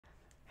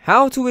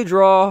How to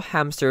withdraw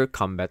Hamster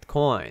Kombat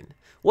coin.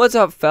 What's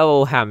up,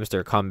 fellow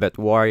Hamster Kombat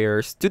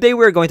warriors? Today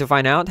we're going to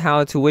find out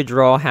how to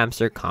withdraw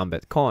Hamster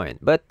Kombat coin,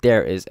 but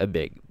there is a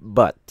big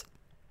but.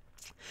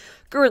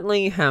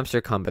 Currently,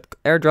 Hamster Kombat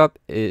airdrop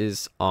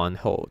is on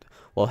hold.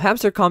 While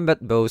Hamster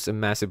Kombat boasts a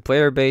massive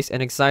player base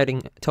and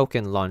exciting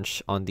token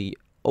launch on the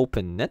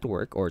Open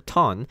Network or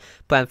TON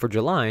planned for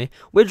July,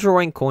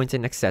 withdrawing coins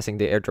and accessing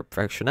the airdrop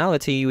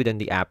functionality within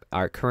the app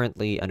are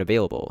currently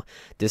unavailable.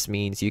 This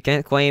means you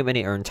can't claim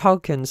any earned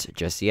tokens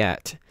just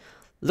yet.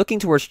 Looking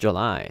towards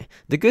July,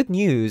 the good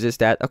news is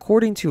that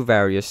according to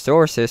various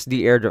sources,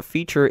 the airdrop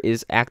feature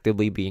is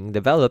actively being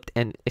developed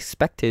and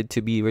expected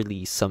to be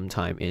released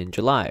sometime in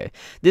July.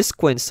 This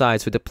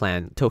coincides with the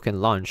planned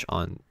token launch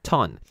on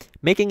TON,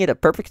 making it a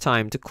perfect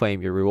time to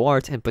claim your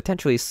rewards and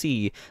potentially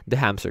see the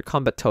Hamster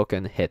Kombat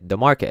token hit the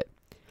market.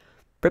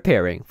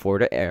 Preparing for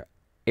the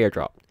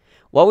airdrop.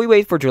 While we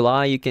wait for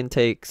July, you can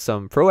take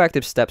some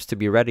proactive steps to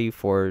be ready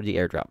for the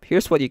airdrop.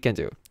 Here's what you can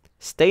do.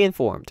 Stay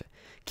informed.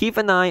 Keep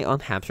an eye on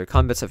Hamster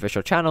Kombat's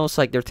official channels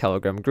like their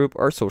Telegram group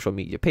or social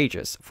media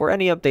pages for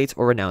any updates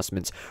or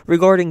announcements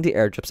regarding the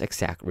airdrop's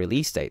exact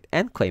release date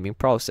and claiming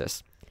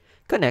process.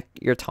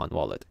 Connect your TON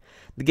wallet.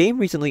 The game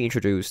recently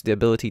introduced the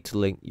ability to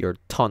link your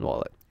TON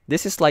wallet.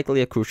 This is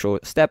likely a crucial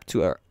step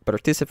to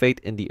participate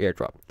in the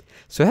airdrop.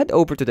 So head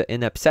over to the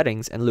in-app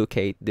settings and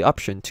locate the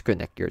option to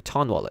connect your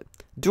TON wallet.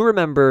 Do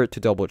remember to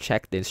double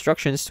check the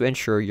instructions to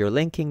ensure you're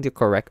linking the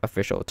correct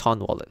official TON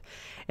wallet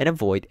and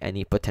avoid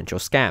any potential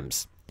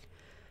scams.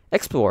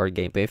 Explore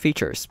gameplay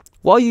features.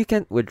 While you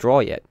can't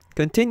withdraw yet,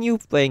 continue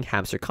playing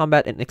Hamster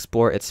Kombat and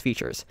explore its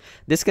features.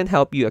 This can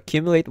help you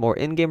accumulate more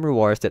in-game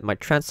rewards that might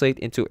translate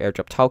into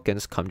airdrop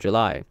tokens come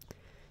July.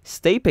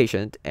 Stay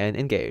patient and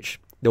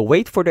engage. The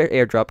wait for the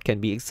airdrop can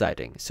be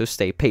exciting, so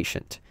stay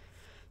patient.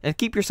 And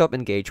keep yourself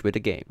engaged with the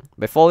game.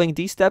 By following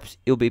these steps,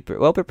 you'll be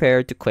well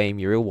prepared to claim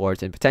your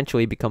rewards and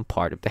potentially become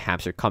part of the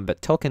Hamster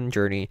Kombat token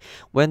journey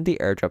when the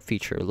airdrop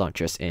feature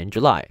launches in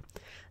July.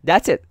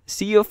 That's it.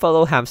 See you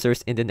fellow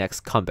hamsters in the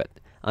next combat.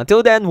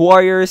 Until then,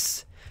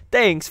 warriors,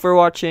 thanks for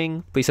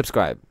watching. Please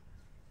subscribe.